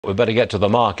We better get to the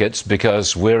markets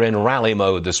because we're in rally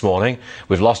mode this morning.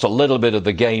 We've lost a little bit of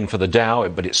the gain for the Dow,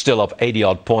 but it's still up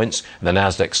 80-odd points. The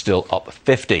Nasdaq's still up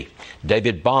 50.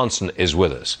 David Bahnsen is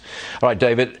with us. All right,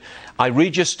 David, I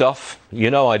read your stuff. You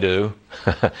know I do.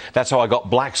 That's how I got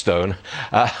Blackstone.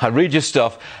 I read your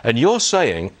stuff, and you're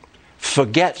saying,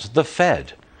 forget the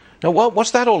Fed. Now,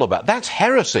 what's that all about? That's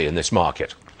heresy in this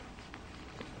market.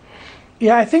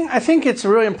 Yeah, I think it's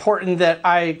really important that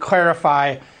I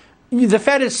clarify. The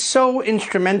Fed is so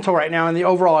instrumental right now in the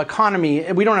overall economy.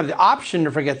 We don't have the option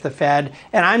to forget the Fed,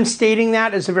 and I'm stating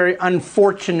that as a very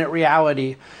unfortunate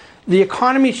reality. The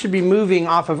economy should be moving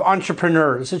off of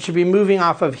entrepreneurs. It should be moving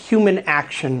off of human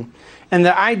action. And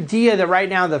the idea that right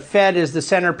now the Fed is the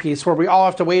centerpiece where we all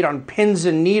have to wait on pins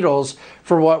and needles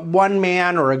for what one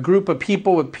man or a group of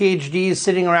people with PhDs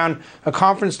sitting around a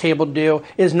conference table do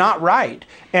is not right.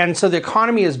 And so the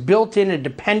economy is built in a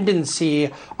dependency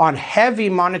on heavy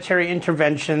monetary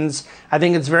interventions. I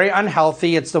think it's very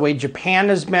unhealthy. It's the way Japan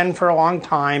has been for a long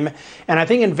time. And I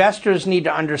think investors need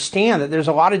to understand that there's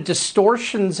a lot of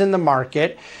distortions in the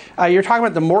market. You're talking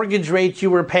about the mortgage rates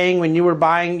you were paying when you were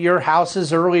buying your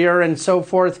houses earlier and so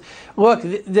forth. Look,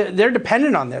 they're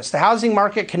dependent on this. The housing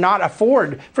market cannot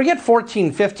afford, forget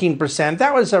 14, 15%.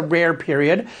 That was a rare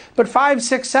period, but 5,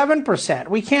 6, 7%.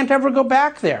 We can't ever go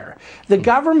back there. The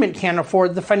government can't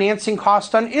afford the financing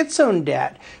cost on its own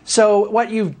debt. So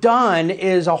what you've done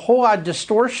is a whole lot of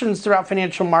distortions throughout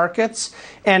financial markets,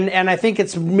 and I think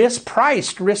it's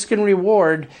mispriced risk and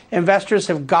reward. Investors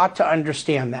have got to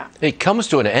understand that. It comes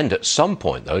to an end at some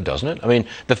point, though, doesn't it? I mean,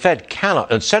 the Fed cannot,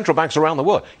 and central banks around the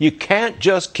world, you can't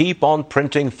just keep on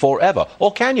printing forever,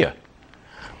 or can you?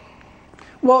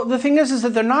 Well, the thing is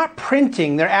that they're not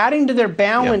printing. They're adding to their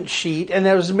balance sheet, and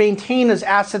those maintained as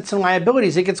assets and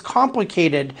liabilities. It gets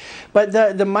complicated. But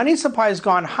the money supply has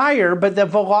gone higher, but the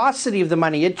velocity of the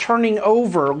money, it turning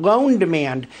over, loan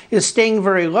demand, is staying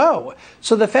very low.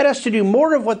 So the Fed has to do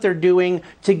more of what they're doing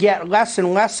to get less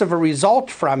and less of a result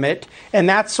from it. And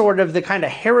that's sort of the kind of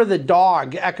hair of the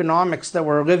dog economics that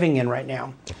we're living in right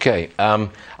now. Okay.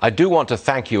 I do want to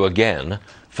thank you again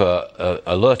for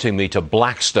alerting me to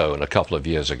Blackstone a couple of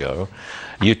years ago.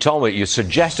 You told me, you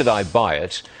suggested I buy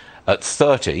it at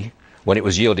 30 when it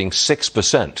was yielding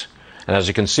 6%. And as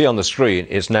you can see on the screen,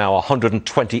 it's now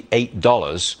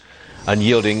 $128 and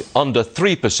yielding under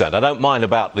 3%. I don't mind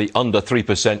about the under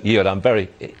 3% yield. I'm very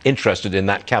interested in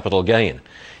that capital gain.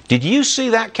 Did you see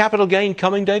that capital gain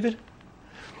coming, David?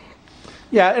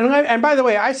 Yeah, and by the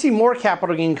way, I see more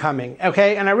capital gain coming,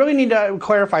 okay? And I really need to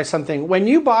clarify something. When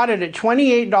you bought it at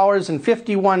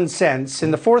 $28.51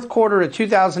 in the fourth quarter of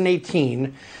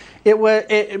 2018,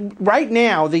 right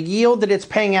now, the yield that it's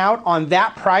paying out on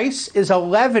that price is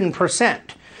 11%.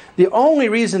 The only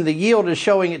reason the yield is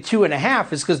showing at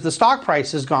 2.5 is because the stock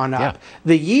price has gone up. Yeah.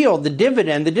 The yield, the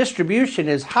dividend, the distribution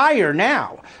is higher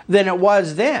now than it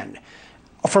was then.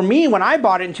 For me, when I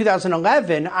bought it in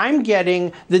 2011, I'm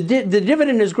getting the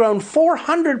dividend has grown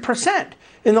 400%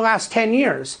 in the last 10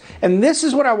 years. And this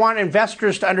is what I want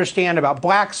investors to understand about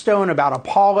Blackstone, about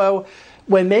Apollo.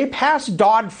 When they passed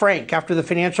Dodd-Frank after the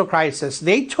financial crisis,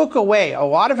 they took away a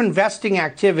lot of investing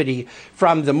activity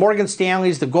from the Morgan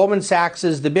Stanleys, the Goldman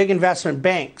Sachses, the big investment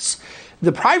banks.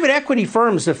 The private equity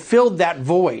firms have filled that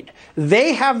void.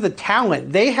 They have the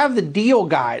talent. They have the deal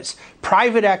guys.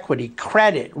 Private equity,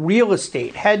 credit, real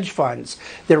estate, hedge funds.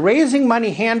 They're raising money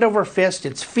hand over fist.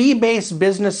 It's fee-based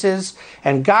businesses.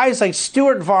 And guys like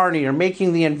Stuart, Varney are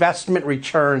making the investment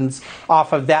returns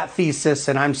off of that thesis,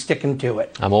 and I'm sticking to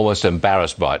it. I'm almost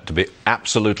embarrassed by it, to be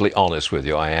absolutely honest with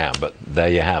you. I am, but there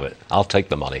you have it. I'll take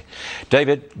the money.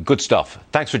 David, good stuff.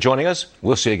 Thanks for joining us.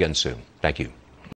 We'll see you again soon. Thank you.